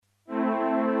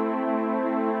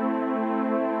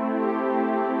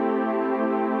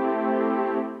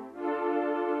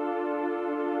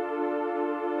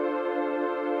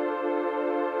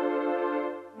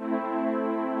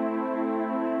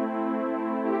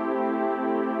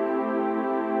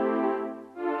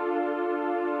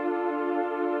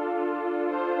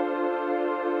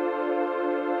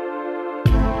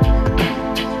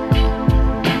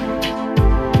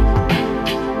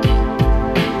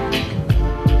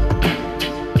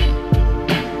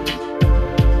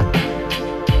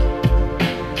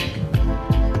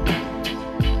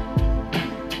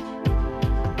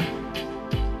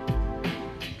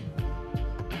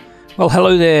Well,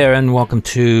 hello there and welcome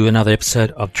to another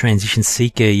episode of Transition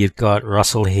Seeker. You've got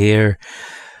Russell here.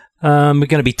 We're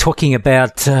going to be talking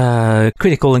about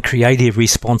critical and creative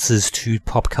responses to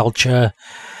pop culture.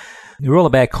 We're all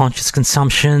about conscious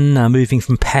consumption, moving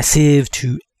from passive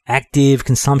to active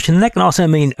consumption. And that can also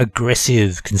mean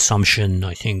aggressive consumption,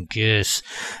 I think, yes.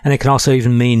 And it can also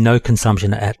even mean no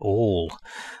consumption at all.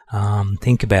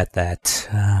 Think about that,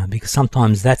 because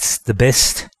sometimes that's the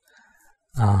best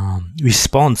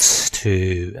response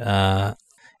to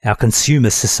our consumer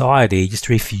society, just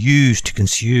refuse to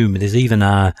consume. There's even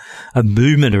a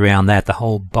movement around that, the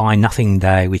whole Buy Nothing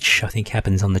Day, which I think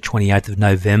happens on the 28th of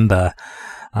November.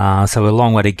 So a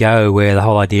long way to go, where the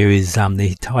whole idea is the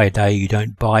entire day you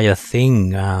don't buy a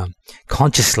thing,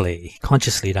 consciously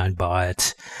don't buy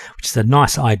it, which is a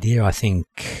nice idea, I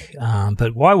think.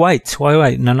 But why wait?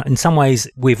 In some ways,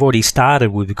 we've already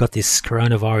started. We've got this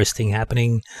coronavirus thing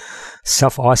happening,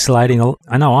 self-isolating.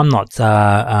 I know I'm not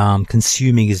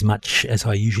consuming as much as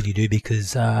I usually do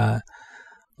because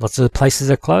lots of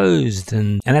places are closed,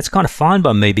 and that's kind of fine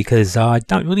by me because I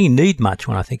don't really need much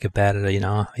when I think about it. You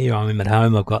know, here I'm at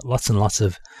home, I've got lots and lots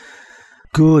of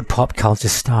good pop culture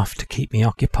stuff to keep me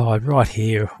occupied right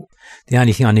here. The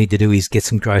only thing I need to do is get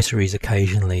some groceries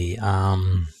occasionally. I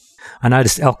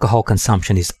noticed alcohol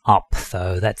consumption is up,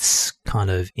 though. That's kind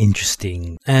of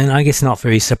interesting, and I guess not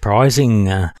very surprising.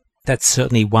 That's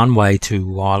certainly one way to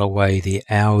while away the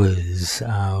hours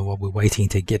while we're waiting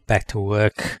to get back to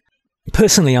work.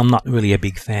 Personally, I'm not really a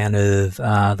big fan of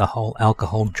the whole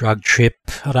alcohol drug trip.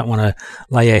 I don't want to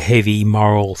lay a heavy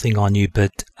moral thing on you,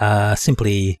 but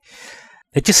simply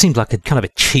it just seems like a kind of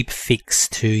a cheap fix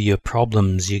to your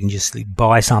problems. You can just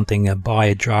buy something, buy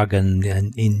a drug and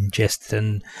ingest,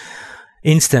 and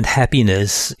instant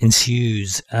happiness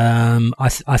ensues.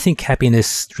 I think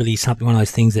happiness is really one of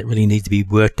those things that really needs to be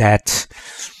worked at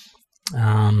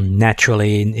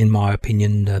naturally, in my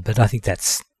opinion. But I think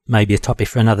that's maybe a topic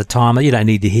for another time. You don't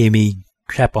need to hear me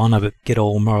crap on or get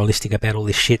all moralistic about all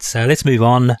this shit. So let's move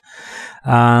on.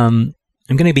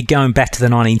 I'm going to be going back to the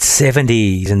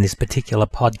 1970s in this particular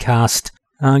podcast.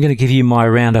 I'm going to give you my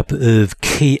roundup of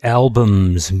key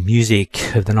albums,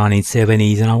 music of the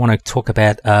 1970s, and I want to talk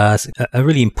about a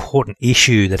really important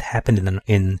issue that happened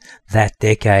in that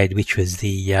decade, which was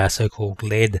the so-called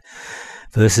lead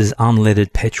versus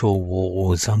unleaded petrol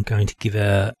wars. I'm going to give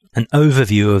an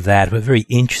overview of that, a very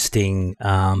interesting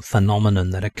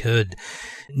phenomenon that occurred,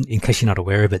 in case you're not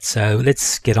aware of it. So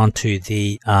let's get on to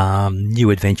the new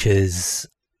adventures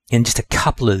in just a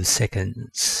couple of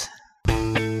seconds.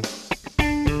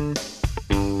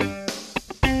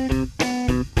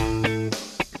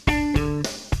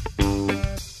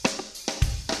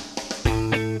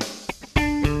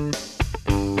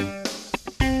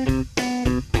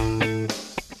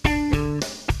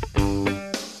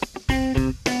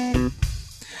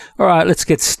 All right, let's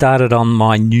get started on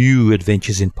my new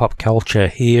adventures in pop culture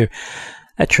here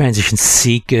at Transition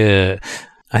Seeker.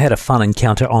 I had a fun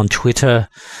encounter on Twitter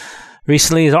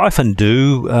recently, as I often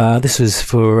do. This was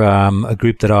for a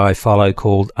group that I follow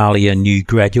called ALIA New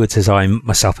Graduates, as I'm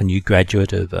myself a new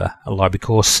graduate of a library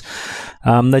course.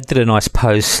 They did a nice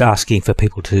post asking for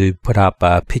people to put up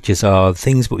pictures of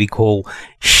things what we call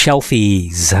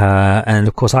shelfies. And,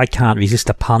 of course, I can't resist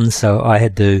a pun, so I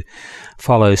had to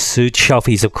follow suit.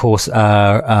 Shelfies, of course,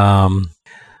 are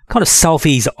kind of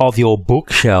selfies of your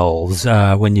bookshelves,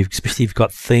 especially if you've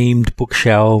got themed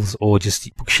bookshelves or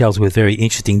just bookshelves with very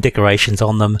interesting decorations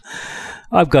on them.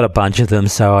 I've got a bunch of them,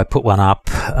 so I put one up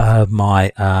of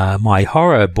my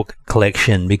horror book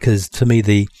collection, because to me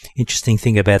the interesting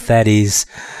thing about that is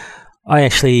I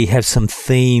actually have some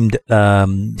themed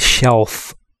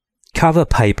shelf cover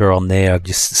paper on there of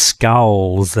just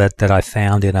skulls that I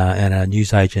found in a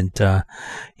newsagent.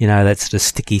 That sort of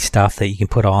sticky stuff that you can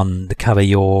put on to cover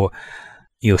your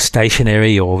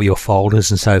stationery or your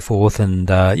folders and so forth, and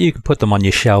you can put them on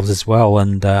your shelves as well.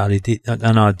 And I did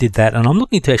that, and I'm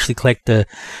looking to actually collect a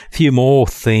few more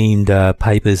themed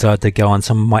papers to go on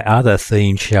some of my other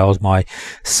themed shelves, my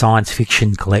science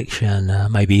fiction collection,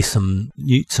 maybe some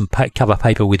cover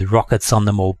paper with rockets on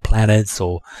them, or planets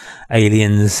or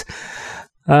aliens.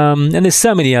 And there's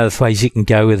so many other ways you can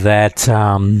go with that.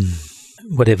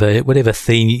 Whatever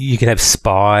theme, you can have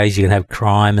spies, you can have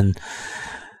crime, and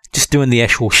just doing the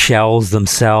actual shelves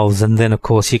themselves. And then, of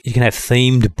course, you can have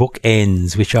themed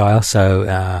bookends, which I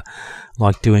also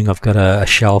like doing. I've got a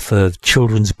shelf of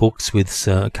children's books with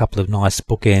a couple of nice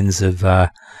bookends of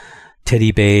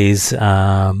teddy bears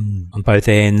on both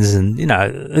ends. And,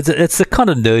 it's the kind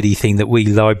of nerdy thing that we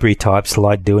library types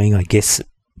like doing, I guess.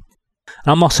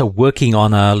 I'm also working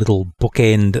on a little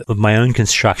bookend of my own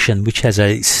construction, which has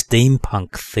a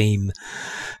steampunk theme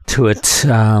to it,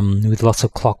 with lots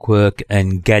of clockwork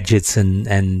and gadgets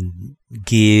and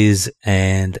gears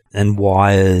and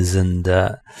wires and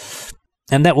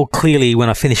that will clearly, when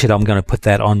I finish it, I'm going to put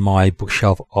that on my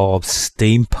bookshelf of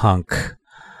steampunk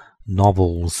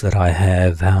novels that I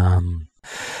have.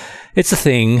 It's a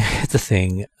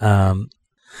thing.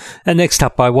 And next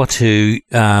up, I want to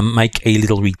make a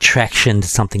little retraction to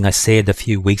something I said a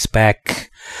few weeks back,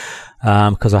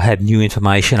 because I had new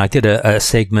information. I did a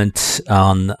segment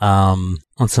on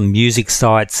some music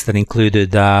sites that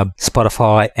included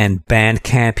Spotify and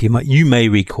Bandcamp. You may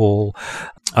recall,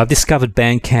 I've discovered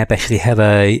Bandcamp actually have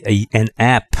an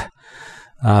app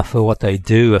for what they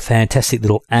do, a fantastic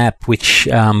little app which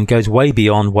goes way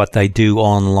beyond what they do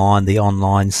online, the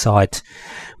online site,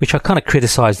 which I kind of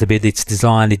criticised a bit. Its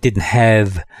design, it didn't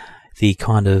have the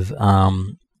kind of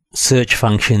search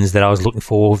functions that I was looking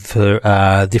for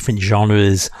different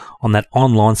genres on that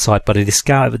online site, but I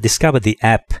discovered the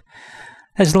app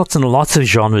has lots and lots of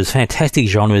genres, fantastic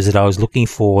genres that I was looking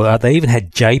for. They even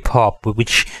had J-pop,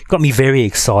 which got me very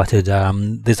excited.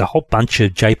 There's a whole bunch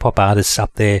of J-pop artists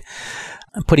up there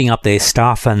putting up their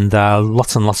stuff, and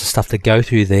lots and lots of stuff to go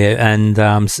through there, and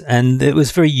it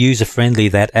was very user friendly,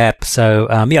 that app. So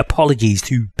apologies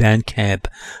to Bandcamp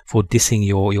for dissing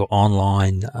your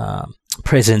online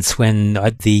presence when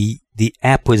the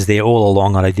app was there all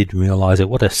along and I didn't realise it.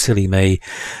 What a silly me.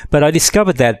 But I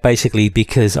discovered that basically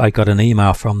because I got an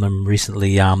email from them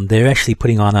recently. They're actually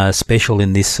putting on a special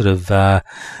in this sort of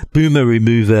boomer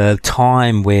remover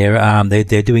time where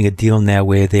they're doing a deal now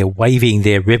where they're waiving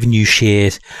their revenue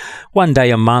shares one day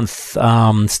a month,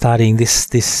 starting this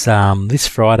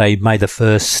Friday, May the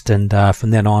 1st, and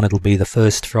from then on it'll be the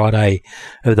first Friday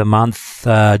of the month,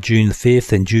 June the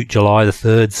 5th and July the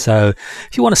 3rd. So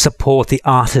if you want to support the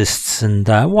artists, and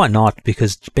why not,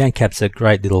 because Bandcamp's a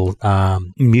great little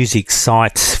music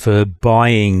site for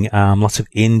buying lots of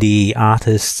indie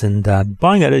artists, and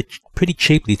buying it pretty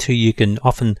cheaply too. You can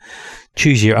often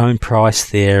choose your own price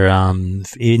there,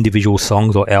 individual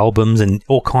songs or albums and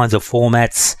all kinds of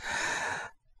formats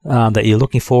that you're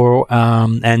looking for,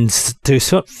 and to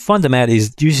sort of find them out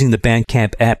is using the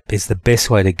Bandcamp app is the best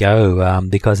way to go,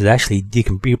 because it actually, you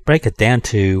can break it down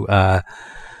to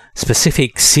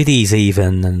specific cities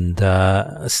even, and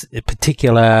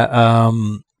particular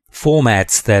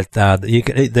formats that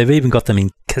they've even got them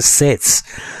in cassettes,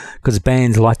 because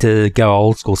bands like to go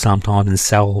old school sometimes and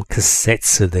sell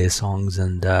cassettes of their songs.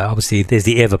 And obviously there's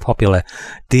the ever popular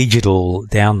digital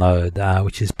download,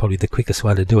 which is probably the quickest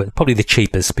way to do it, probably the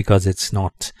cheapest because it's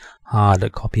not hard to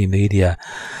copy media.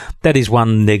 That is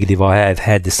one negative I have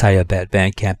had to say about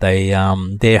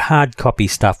Bandcamp. Their hard copy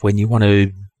stuff, when you want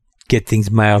to get things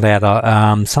mailed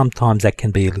out, sometimes that can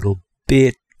be a little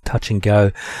bit touch and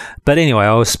go. But anyway,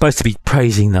 I was supposed to be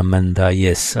praising them, and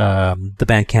yes, the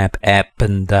Bandcamp app,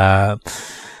 and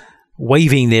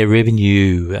waiving their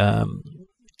revenue,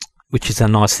 which is a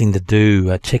nice thing to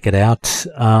do. Check it out.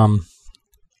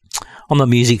 On the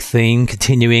music theme,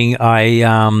 continuing, I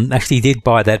actually did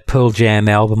buy that Pearl Jam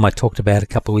album I talked about a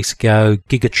couple of weeks ago,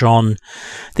 Gigatron,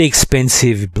 the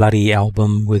expensive bloody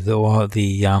album with all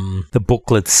the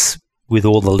booklets with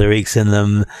all the lyrics in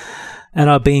them. And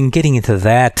I've been getting into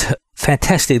that.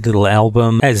 Fantastic little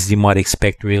album, as you might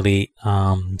expect, really,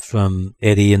 from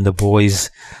Eddie and the boys.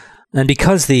 And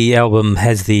because the album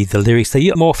has the lyrics,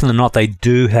 more often than not, they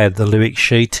do have the lyric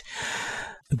sheet.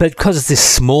 But because it's this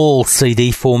small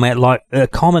CD format, like a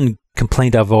common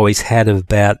complaint I've always had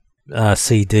about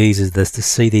CDs is the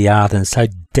CD art, and it's so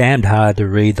damned hard to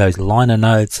read those liner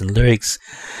notes and lyrics,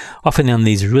 often on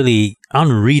these really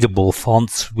unreadable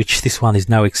fonts, which this one is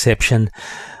no exception.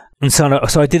 And so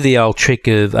I did the old trick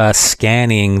of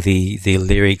scanning the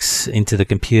lyrics into the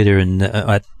computer and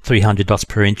at 300 dots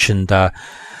per inch, and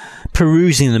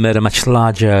perusing them at a much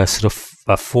larger sort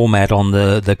of format on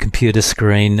the computer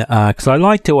screen, because I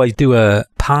like to always do a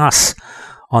pass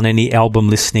on any album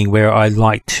listening where I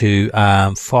like to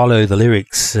follow the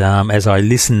lyrics as I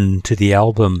listen to the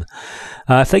album.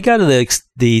 If they go to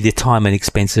the time and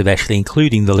expense of actually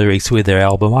including the lyrics with their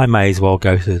album, I may as well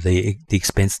go to the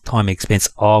time and expense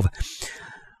of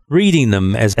reading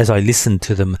them as I listen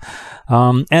to them.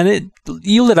 And it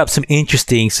yielded up some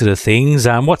interesting sort of things.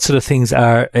 What sort of things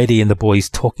are Eddie and the boys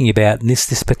talking about in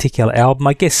this particular album?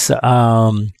 I guess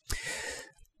a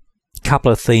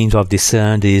couple of themes I've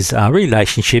discerned is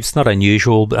relationships, not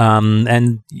unusual,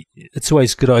 and it's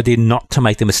always a good idea not to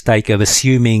make the mistake of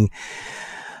assuming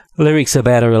lyrics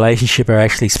about a relationship are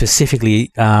actually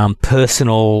specifically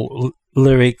personal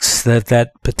lyrics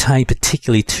that pertain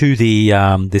particularly to the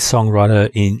songwriter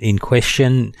in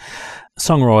question.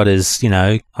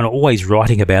 Songwriters, are always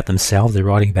writing about themselves. They're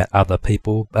writing about other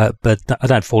people, but I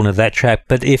don't fall into that trap.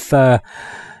 But if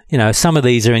some of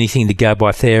these are anything to go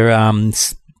by,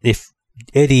 if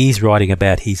Eddie's writing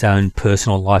about his own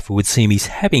personal life, it would seem he's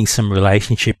having some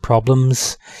relationship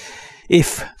problems.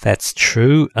 If that's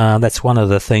true, that's one of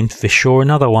the themes for sure.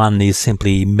 Another one is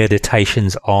simply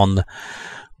meditations on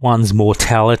one's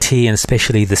mortality, and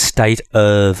especially the state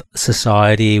of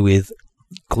society with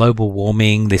global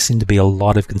warming. There seems to be a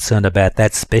lot of concern about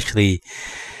that, especially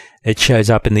it shows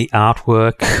up in the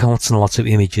artwork. Lots and lots of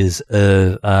images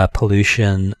of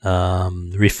pollution,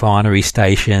 refinery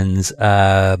stations,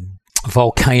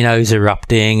 volcanoes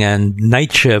erupting, and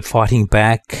nature fighting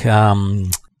back.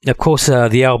 Of course,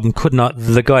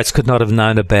 the guys could not have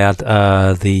known about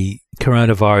the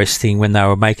coronavirus thing when they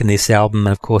were making this album,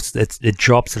 and of course it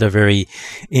drops at a very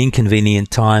inconvenient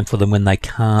time for them when they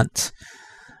can't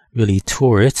really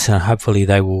tour it. Hopefully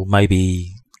they will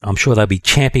I'm sure they'll be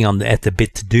champing at the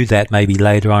bit to do that maybe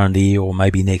later on in the year or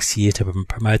maybe next year to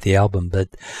promote the album. But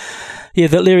yeah,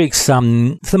 the lyrics, for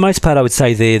the most part, I would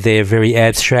say they're very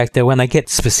abstract. When they get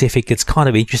specific, it's kind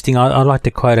of interesting. I'd like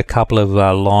to quote a couple of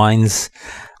lines.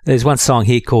 There's one song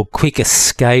here called Quick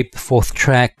Escape, the fourth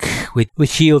track,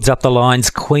 which yields up the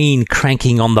lines, Queen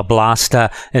cranking on the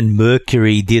blaster and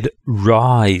Mercury did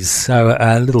rise. So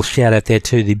a little shout out there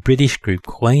to the British group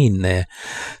Queen there.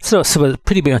 So a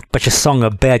pretty much a song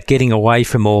about getting away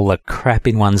from all the crap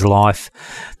in one's life.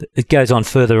 It goes on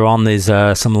further on. There's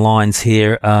some lines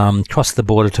here. Cross the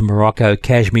border to Morocco,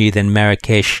 Kashmir, then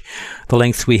Marrakesh. The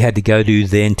lengths we had to go to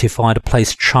then to find a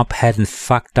place Trump hadn't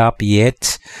fucked up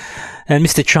yet. And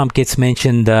Mr. Trump gets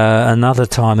mentioned another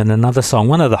time in another song.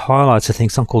 One of the highlights, I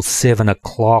think, a song called 7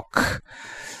 O'Clock.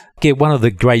 Get one of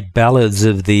the great ballads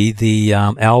of the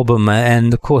album.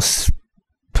 And, of course,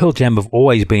 Pearl Jam have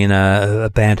always been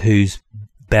a band whose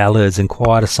ballads and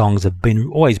quieter songs have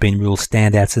always been real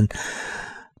standouts. And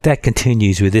that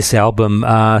continues with this album.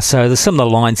 So there's some of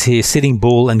the lines here. Sitting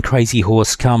Bull and Crazy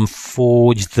Horse come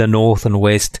forge the North and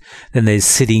West. Then there's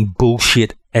Sitting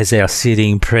Bullshit as our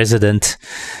sitting president.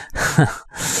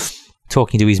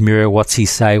 Talking to his mirror, what's he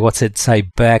say? What's it say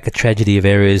back? A tragedy of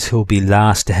errors. Who'll be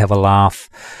last to have a laugh?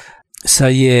 So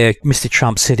yeah, Mr.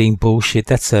 Trump sitting bullshit.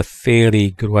 That's a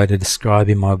fairly good way to describe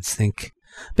him, I would think.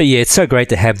 But yeah, it's so great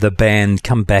to have the band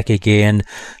come back again.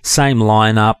 Same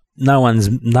lineup. No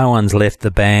one's left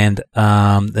the band.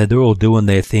 They're all doing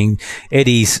their thing.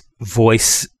 Eddie's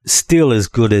voice still as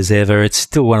good as ever. It's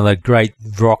still one of the great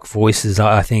rock voices,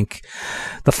 I think.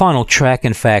 The final track,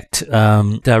 in fact,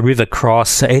 River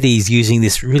Cross, Eddie's using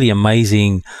this really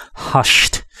amazing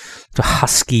hushed,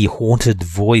 husky, haunted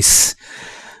voice,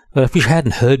 which I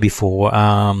hadn't heard before.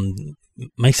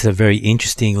 Makes it a very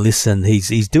interesting listen.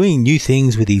 He's doing new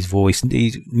things with his voice.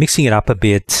 He's mixing it up a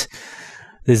bit.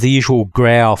 There's the usual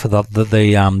growl for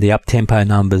the up-tempo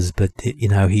numbers, but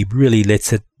he really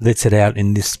lets it out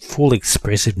in this full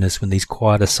expressiveness when these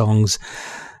quieter songs.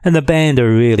 And the band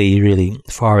are really, really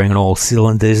firing on all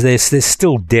cylinders. There's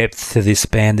still depth to this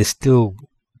band. There's still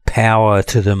power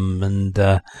to them,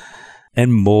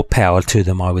 and more power to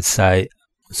them, I would say.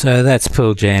 So that's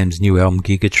Pearl Jam's new album,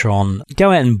 Gigatron. Go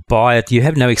out and buy it. You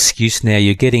have no excuse now.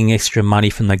 You're getting extra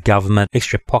money from the government,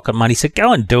 extra pocket money, so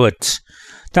go and do it.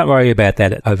 Don't worry about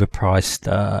that overpriced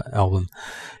album.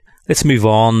 Let's move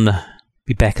on.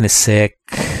 Be back in a sec.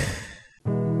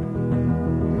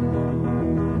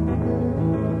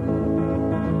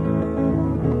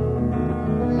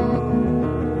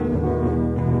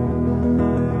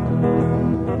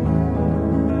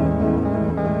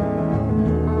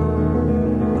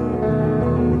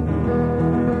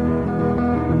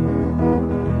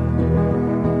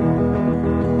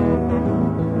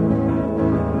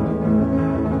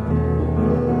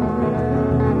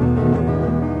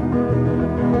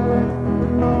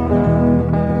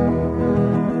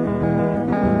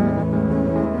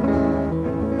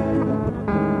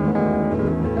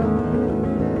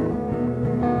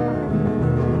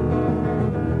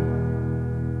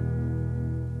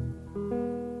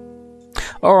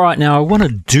 All right, now I want to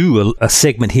do a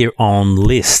segment here on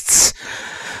lists.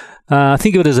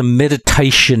 Think of it as a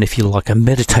meditation, if you like, a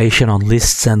meditation on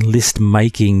lists and list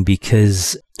making,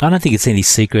 because I don't think it's any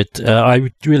secret.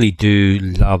 I really do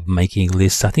love making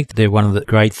lists. I think they're one of the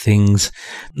great things.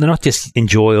 They're not just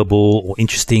enjoyable or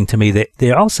interesting to me.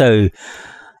 They're also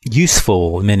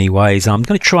useful in many ways. I'm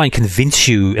going to try and convince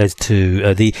you as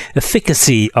to the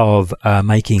efficacy of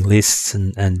making lists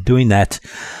and doing that.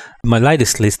 My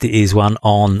latest list is one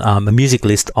on a music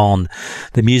list on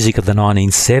the music of the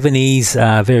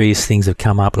 1970s. Various things have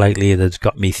come up lately that's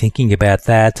got me thinking about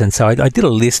that. And so I did a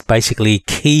list, basically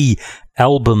key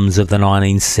albums of the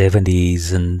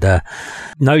 1970s. And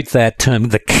note that term,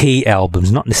 the key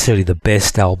albums, not necessarily the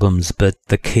best albums, but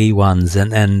the key ones.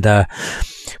 And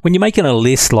when you're making a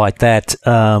list like that,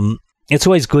 it's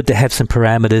always good to have some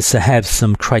parameters, to have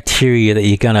some criteria that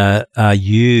you're going to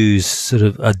use sort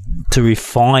of to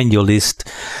refine your list.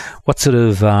 What sort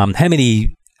of, how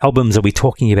many albums are we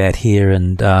talking about here,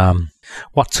 and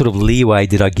what sort of leeway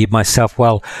did I give myself?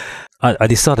 Well, I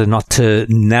decided not to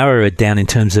narrow it down in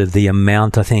terms of the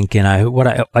amount. I think,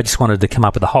 I just wanted to come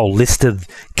up with a whole list of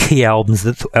key albums,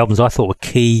 albums I thought were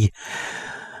key.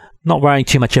 Not worrying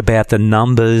too much about the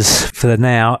numbers for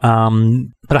now,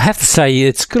 but I have to say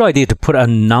it's a good idea to put a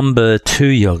number to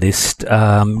your list,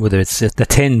 whether it's the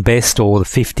 10 best or the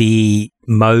 50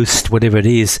 most, whatever it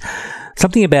is.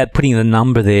 Something about putting the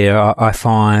number there, I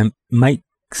find,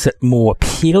 makes it more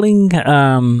appealing.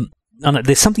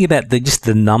 There's something about just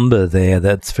the number there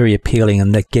that's very appealing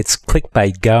and that gets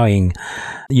clickbait going.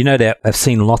 You know that I've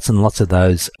seen lots and lots of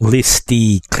those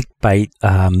listy clickbait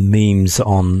memes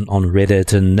on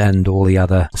Reddit and all the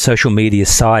other social media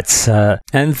sites.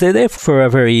 And they're there for a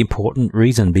very important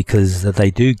reason, because they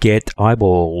do get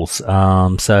eyeballs.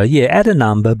 So yeah, add a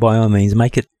number by all means.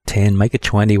 Make it 10, make it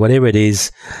 20, whatever it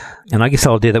is. And I guess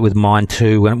I'll do that with mine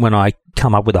too when I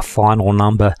come up with a final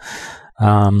number.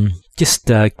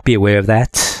 Just be aware of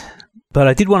that. But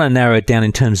I did want to narrow it down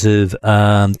in terms of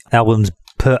albums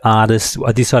per artist.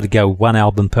 I decided to go one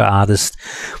album per artist,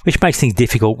 which makes things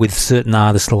difficult with certain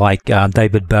artists like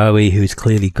David Bowie, who's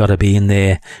clearly got to be in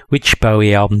there. Which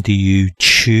Bowie album do you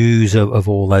choose of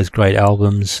all those great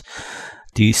albums?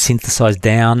 Do you synthesize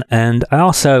down? And I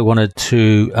also wanted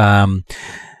to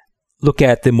look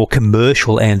at the more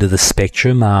commercial end of the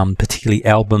spectrum, particularly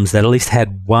albums that at least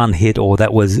had one hit or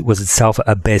that was itself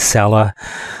a bestseller,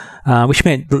 which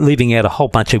meant leaving out a whole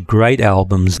bunch of great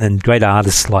albums and great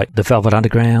artists like the Velvet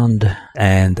Underground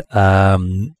and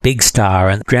Big Star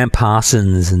and Graham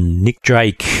Parsons and Nick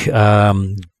Drake.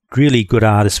 Really good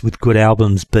artists with good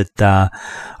albums, but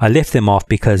I left them off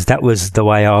because that was the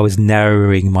way I was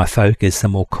narrowing my focus, the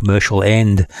more commercial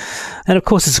end. And of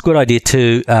course, it's a good idea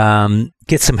to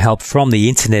get some help from the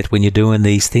internet when you're doing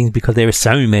these things, because there are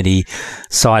so many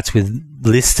sites with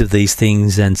lists of these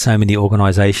things and so many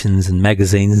organisations and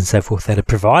magazines and so forth that have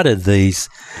provided these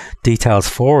details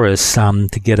for us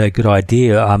to get a good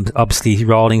idea. Obviously,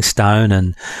 Rolling Stone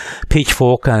and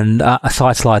Pitchfork and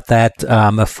sites like that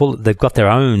are full. They've got their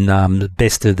own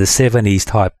best of the 70s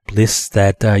type lists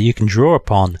that you can draw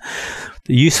upon.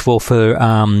 Useful for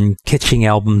catching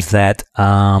albums that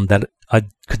I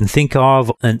couldn't think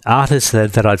of, and artists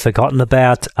that I'd forgotten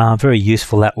about. Very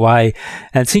useful that way.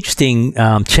 And it's interesting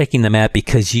checking them out,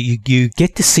 because you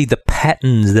get to see the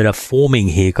patterns that are forming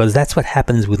here, because that's what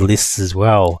happens with lists as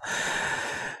well.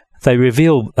 They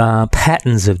reveal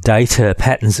patterns of data,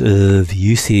 patterns of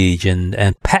usage,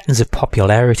 and patterns of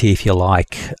popularity, if you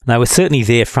like. Now, we're certainly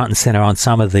there front and centre on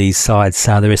some of these sites.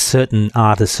 There are certain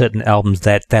artists, certain albums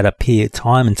that appear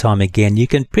time and time again. You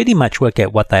can pretty much work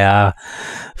out what they are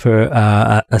for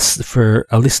a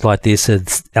list like this.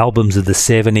 It's albums of the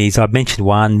 70s. I've mentioned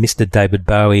one, Mr. David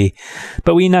Bowie,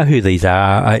 but we know who these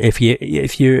are. If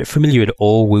you're familiar at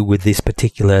all with this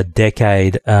particular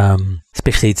decade,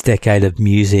 especially its decade of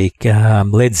music,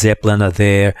 Led Zeppelin are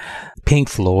there, Pink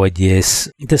Floyd,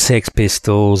 yes, the Sex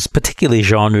Pistols, particularly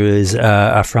genres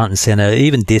are front and centre,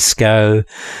 even disco,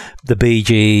 the Bee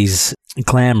Gees,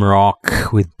 glam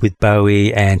rock with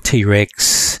Bowie and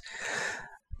T-Rex.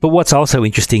 But what's also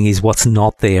interesting is what's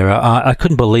not there. I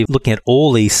couldn't believe, looking at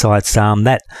all these sites,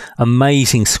 that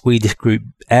amazing Swedish group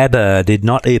ABBA did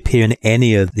not appear in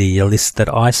any of the lists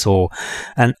that I saw.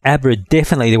 And ABBA are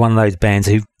definitely one of those bands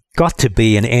who've got to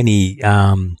be in any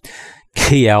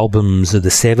key albums of the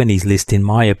 70s list, in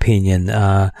my opinion.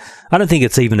 I don't think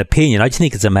it's even opinion. I just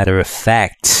think it's a matter of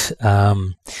fact.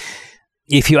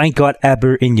 If you ain't got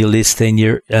ABBA in your list, then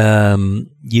you've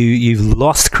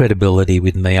lost credibility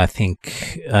with me, I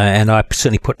think. And I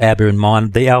certainly put ABBA in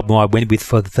mind. The album I went with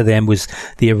for them was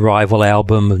the Arrival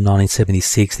album of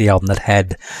 1976, the album that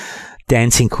had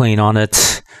Dancing Queen on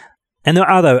it. And there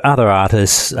are other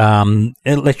artists.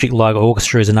 Electric Light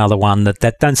Orchestra is another one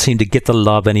that don't seem to get the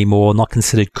love anymore, not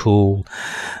considered cool.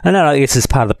 And I guess it's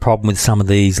part of the problem with some of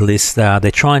these lists.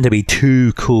 They're trying to be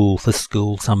too cool for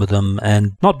school, some of them,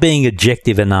 and not being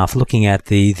objective enough, looking at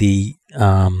the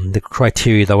the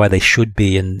criteria the way they should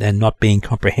be, and not being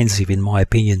comprehensive, in my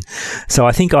opinion. So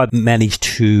I think I've managed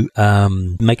to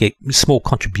make a small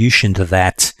contribution to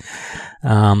that,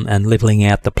 and leveling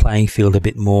out the playing field a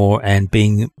bit more and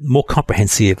being more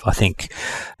comprehensive, I think.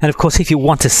 And of course, if you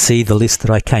want to see the list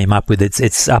that I came up with,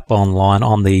 it's up online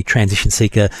on the Transition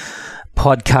Seeker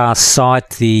podcast site.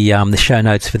 The show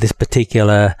notes for this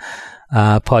particular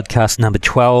podcast number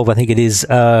 12, I think it is.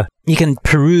 You can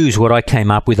peruse what I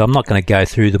came up with. I'm not going to go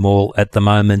through them all at the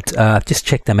moment. Just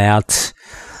check them out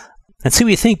and see what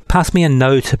you think. Pass me a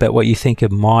note about what you think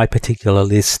of my particular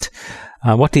list.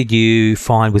 What did you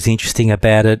find was interesting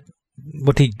about it?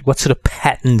 What sort of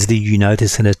patterns did you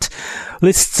notice in it?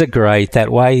 Lists are great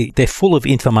that way. They're full of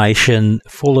information,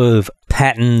 full of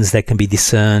patterns that can be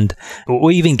discerned.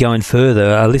 Or even going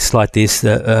further, a list like this,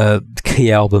 the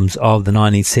key albums of the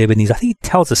 1970s, I think it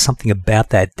tells us something about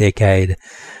that decade.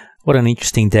 What an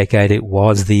interesting decade it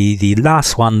was. The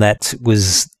last one that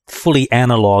was fully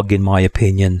analog, in my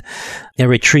opinion. Our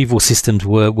retrieval systems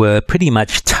were pretty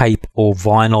much tape or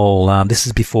vinyl. This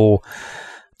is before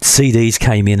CDs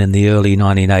came in the early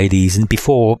 1980s, and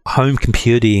before home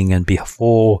computing, and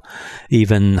before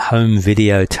even home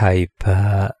videotape,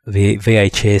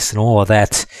 VHS and all of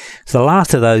that. So the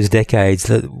last of those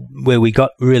decades where we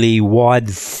got really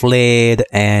wide-flared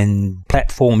and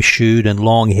platform-shoed and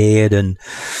long-haired, and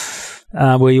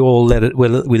we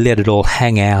let it all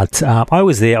hang out. I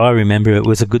was there. I remember it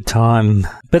was a good time.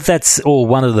 But that's all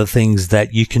one of the things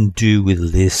that you can do with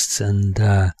lists, and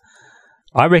I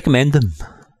recommend them.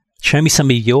 Show me some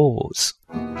of yours.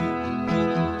 There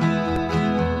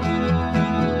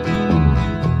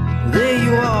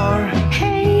you are.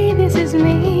 Hey, this is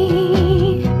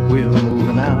me. We're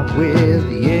moving out where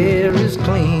the air is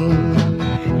clean.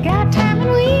 Got time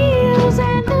and wheels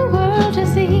and the world to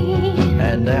see.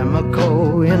 And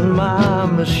Amoco in my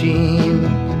machine.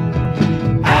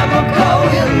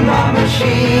 Amoco in my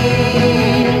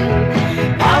machine.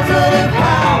 Positive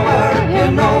power,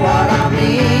 you know what I mean.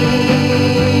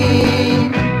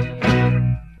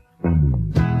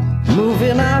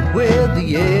 Moving out where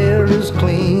the air is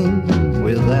clean.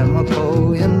 With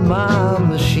Amoco in my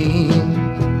machine.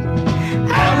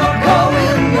 Amoco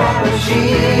in your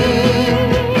machine.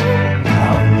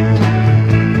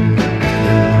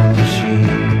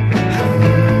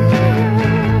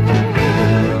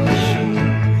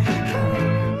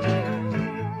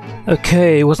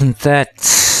 Okay, wasn't that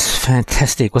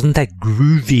fantastic? Wasn't that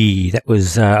groovy? That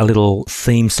was a little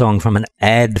theme song from an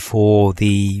ad for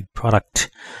the product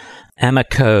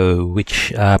Amoco,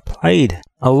 which played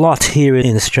a lot here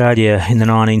in Australia in the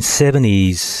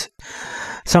 1970s.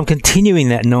 So I'm continuing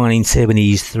that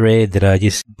 1970s thread that I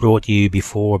just brought you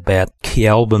before about key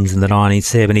albums in the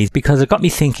 1970s, because it got me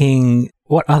thinking,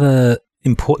 what other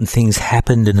important things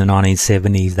happened in the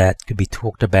 1970s that could be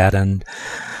talked about? And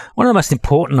one of the most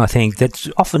important, I think, that's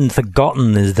often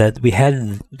forgotten is that we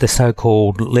had the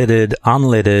so-called leaded,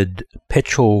 unleaded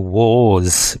petrol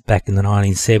wars back in the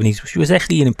 1970s, which was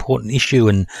actually an important issue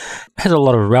and has a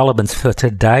lot of relevance for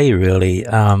today, really.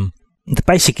 The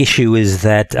basic issue is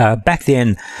that back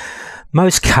then,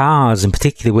 most cars in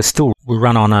particular were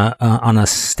run on a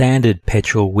standard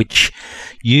petrol, which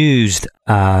used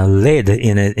lead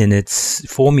in its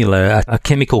formula, a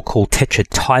chemical called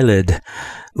tetraethylead,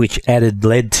 which added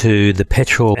lead to the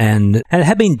petrol, and it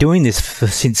had been doing this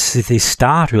since the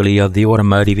start, really, of the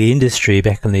automotive industry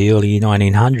back in the early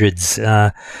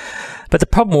 1900s. But the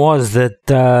problem was that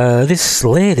this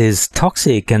lead is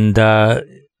toxic and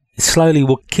slowly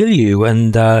will kill you,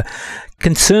 and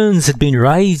concerns had been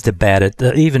raised about it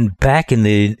even back in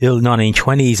the early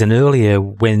 1920s and earlier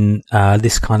when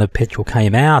this kind of petrol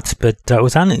came out. But it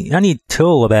was only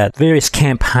until about various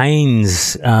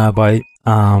campaigns by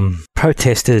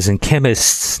protesters and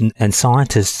chemists and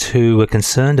scientists who were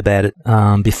concerned about it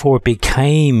before it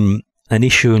became an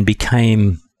issue and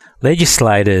became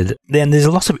legislated. Then there's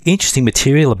lots of interesting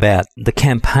material about the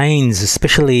campaigns,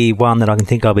 especially one that I can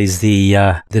think of is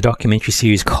the documentary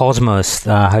series Cosmos,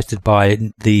 hosted by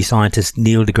the scientist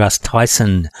Neil deGrasse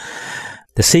Tyson.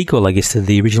 The sequel, I guess, to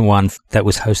the original one that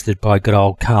was hosted by good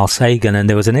old Carl Sagan. And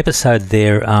there was an episode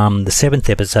there, the 7th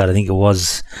episode, I think it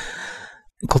was,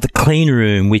 called The Clean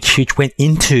Room, which went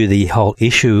into the whole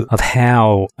issue of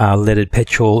how leaded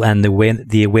petrol and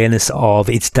the awareness of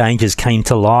its dangers came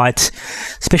to light,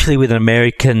 especially with an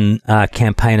American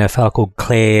campaigner, a fellow called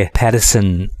Claire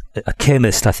Patterson, a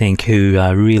chemist, I think, who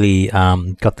really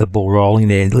got the ball rolling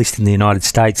there, at least in the United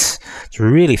States. It's a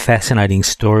really fascinating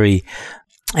story.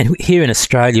 And here in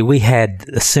Australia, we had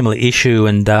a similar issue,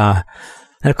 and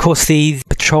of course, the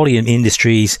petroleum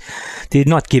industries did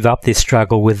not give up their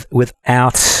struggle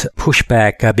without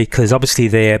pushback because obviously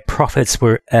their profits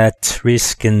were at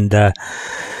risk and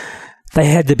they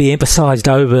had to be emphasised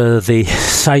over the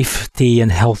safety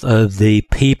and health of the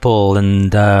people,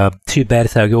 and too bad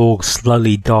if they were all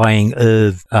slowly dying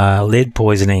of lead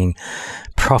poisoning.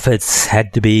 Profits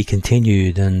had to be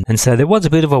continued, and so there was a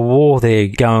bit of a war there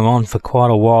going on for quite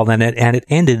a while, and it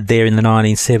ended there in the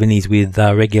 1970s with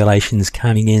regulations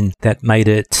coming in that made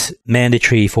it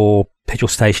mandatory for petrol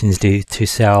stations to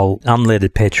sell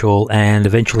unleaded petrol, and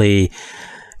eventually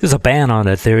there's a ban on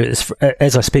it. There is,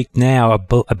 as I speak now,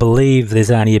 I believe there's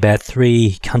only about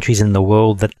 3 countries in the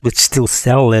world that would still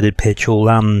sell leaded petrol.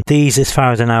 These, as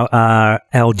far as I know, are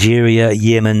Algeria,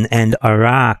 Yemen, and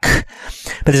Iraq.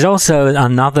 But there's also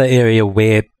another area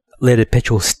where leaded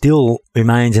petrol still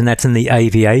remains, and that's in the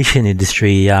aviation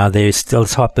industry. There's still a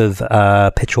type of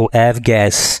petrol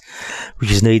avgas,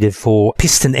 which is needed for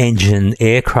piston engine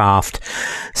aircraft.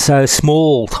 So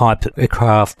small type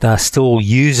aircraft still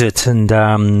use it, and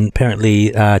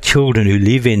apparently children who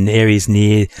live in areas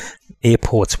near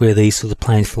airports where these sort of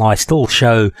planes fly still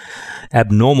show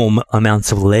abnormal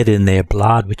amounts of lead in their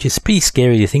blood, which is pretty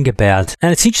scary to think about.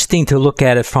 And it's interesting to look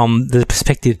at it from the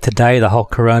perspective today, the whole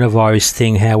coronavirus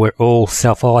thing, how we're all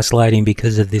self-isolating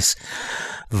because of this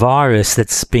virus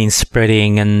that's been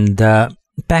spreading. And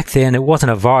back then it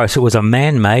wasn't a virus, it was a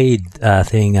man-made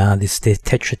thing, this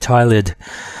tetraethylamide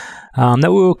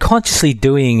that we were consciously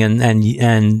doing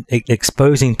and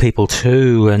exposing people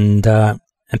to,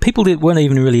 and people weren't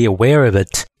even really aware of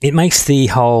it. It makes the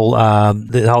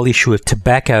whole issue of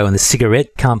tobacco and the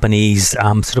cigarette companies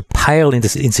sort of pale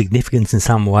into insignificance in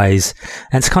some ways.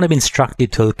 And it's kind of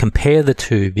instructive to compare the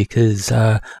two because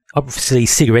obviously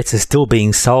cigarettes are still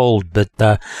being sold, but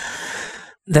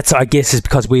that's, I guess, is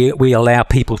because we allow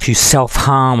people to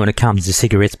self-harm when it comes to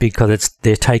cigarettes because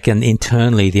they're taken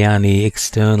internally. The only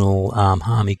external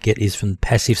harm you get is from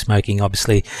passive smoking,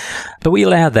 obviously. But we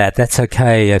allow that. That's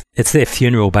okay. It's their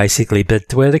funeral, basically.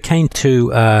 But where it came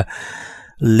to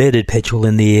leaded petrol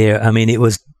in the air, I mean, it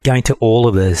was going to all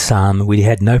of us. We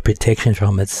had no protection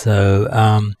from it. So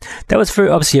that was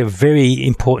obviously a very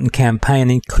important campaign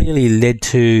and clearly led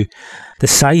to the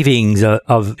savings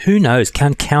of who knows,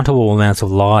 uncountable amounts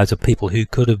of lives of people who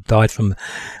could have died from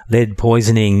lead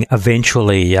poisoning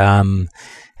eventually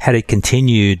had it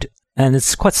continued. And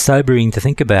it's quite sobering to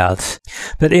think about.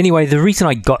 But anyway, the reason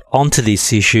I got onto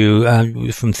this issue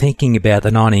from thinking about the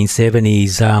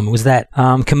 1970s was that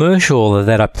commercial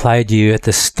that I played you at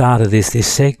the start of this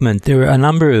segment. There were a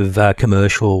number of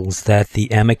commercials that the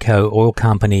Amoco oil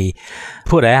company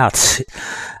put out.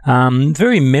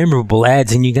 Very memorable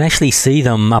ads, and you can actually see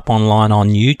them up online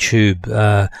on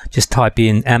YouTube. Just type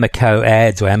in Amoco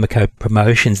ads or Amoco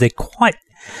promotions. They're quite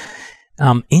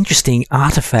interesting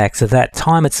artifacts of that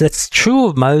time. It's true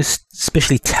of most,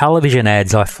 especially television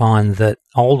ads. I find that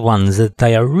old ones, that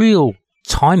they are real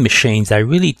time machines. They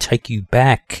really take you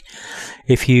back.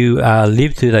 If you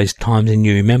live through those times and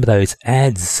you remember those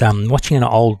ads, watching an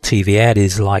old TV ad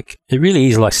it really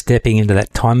is like stepping into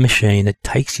that time machine. It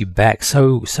takes you back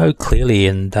so clearly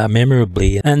and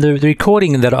memorably. And the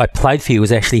recording that I played for you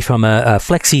was actually from a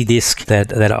flexi disc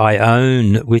that I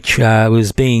own, which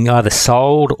was being either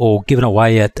sold or given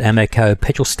away at Amoco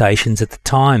petrol stations at the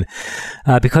time,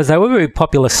 because they were very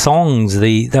popular songs.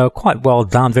 They were quite well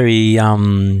done, very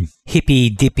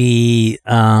hippy dippy,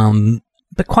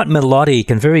 but quite melodic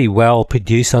and very well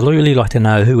produced. I'd really like to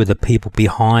know who were the people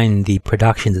behind the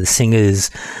production, the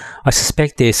singers. I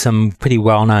suspect there's some pretty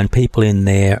well-known people in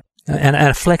there. And a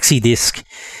flexi disc,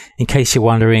 in case you're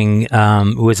wondering,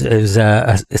 was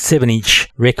a 7-inch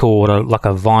record, like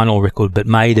a vinyl record, but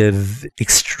made of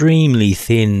extremely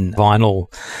thin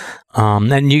vinyl.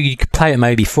 And you could play it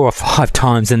maybe 4 or 5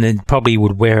 times and then probably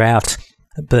would wear out.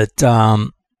 But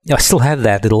I still have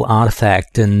that little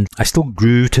artifact, and I still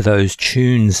grew to those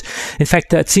tunes. In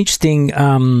fact, it's interesting,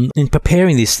 in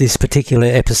preparing this particular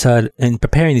episode, in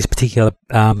preparing this particular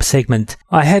segment,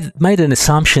 I had made an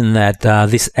assumption that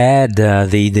this ad,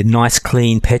 the nice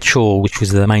clean petrol, which was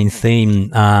the main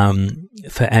theme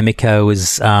for Amoco,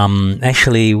 was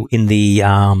actually in the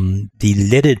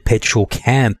leaded petrol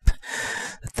camp.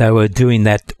 They were doing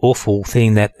that awful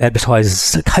thing that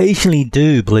advertisers occasionally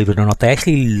do, believe it or not. They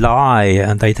actually lie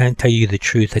and they don't tell you the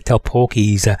truth. They tell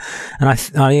porkies. And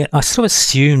I sort of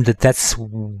assumed that that's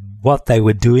what they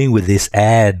were doing with this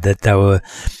ad, that they were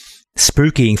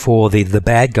spooking for the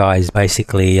bad guys,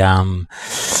 basically.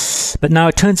 But no,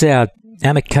 it turns out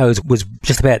Amoco was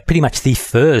just about pretty much the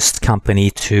first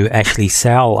company to actually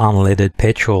sell unleaded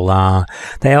petrol.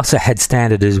 They also had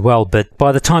standard as well, but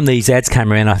by the time these ads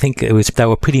came around, I think they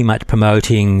were pretty much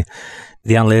promoting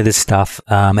the unleaded stuff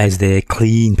as their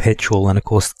clean petrol. And of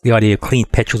course, the idea of clean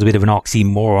petrol is a bit of an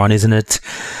oxymoron, isn't it?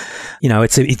 You know,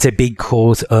 it's a big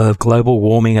cause of global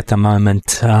warming at the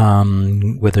moment,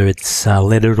 whether it's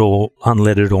leaded or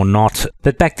unleaded or not.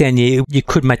 But back then, you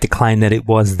could make the claim that it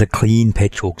was the clean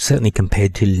petrol, certainly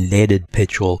compared to leaded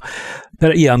petrol.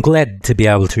 But yeah, I'm glad to be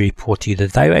able to report to you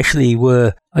that they actually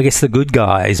were, I guess, the good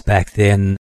guys back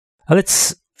then.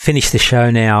 Let's finish the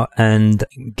show now and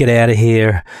get out of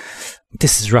here.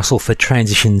 This is Russell for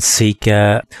Transition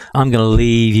Seeker. I'm going to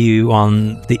leave you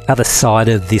on the other side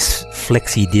of this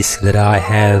flexi disc that I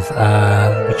have,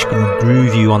 which can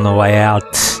groove you on the way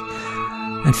out.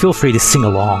 And feel free to sing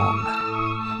along.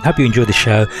 Hope you enjoy the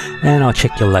show, and I'll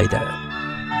check you later.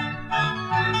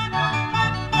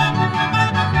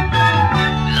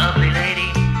 Lovely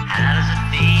lady, how does it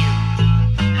feel?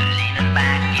 Leaning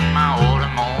back in my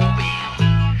automobile.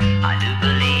 I do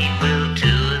believe we'll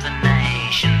tour the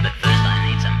nation, but first I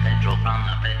need some petrol from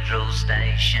the petrol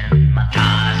station. My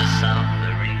tires are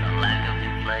suffering from lack of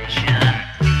inflation.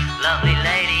 Lovely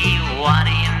lady, what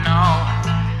do you know?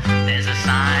 There's a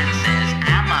sign says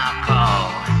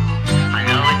Amoco. I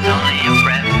know it's only a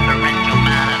preferential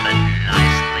matter, but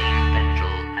nice clean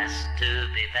petrol has to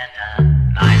be better.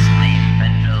 Nice clean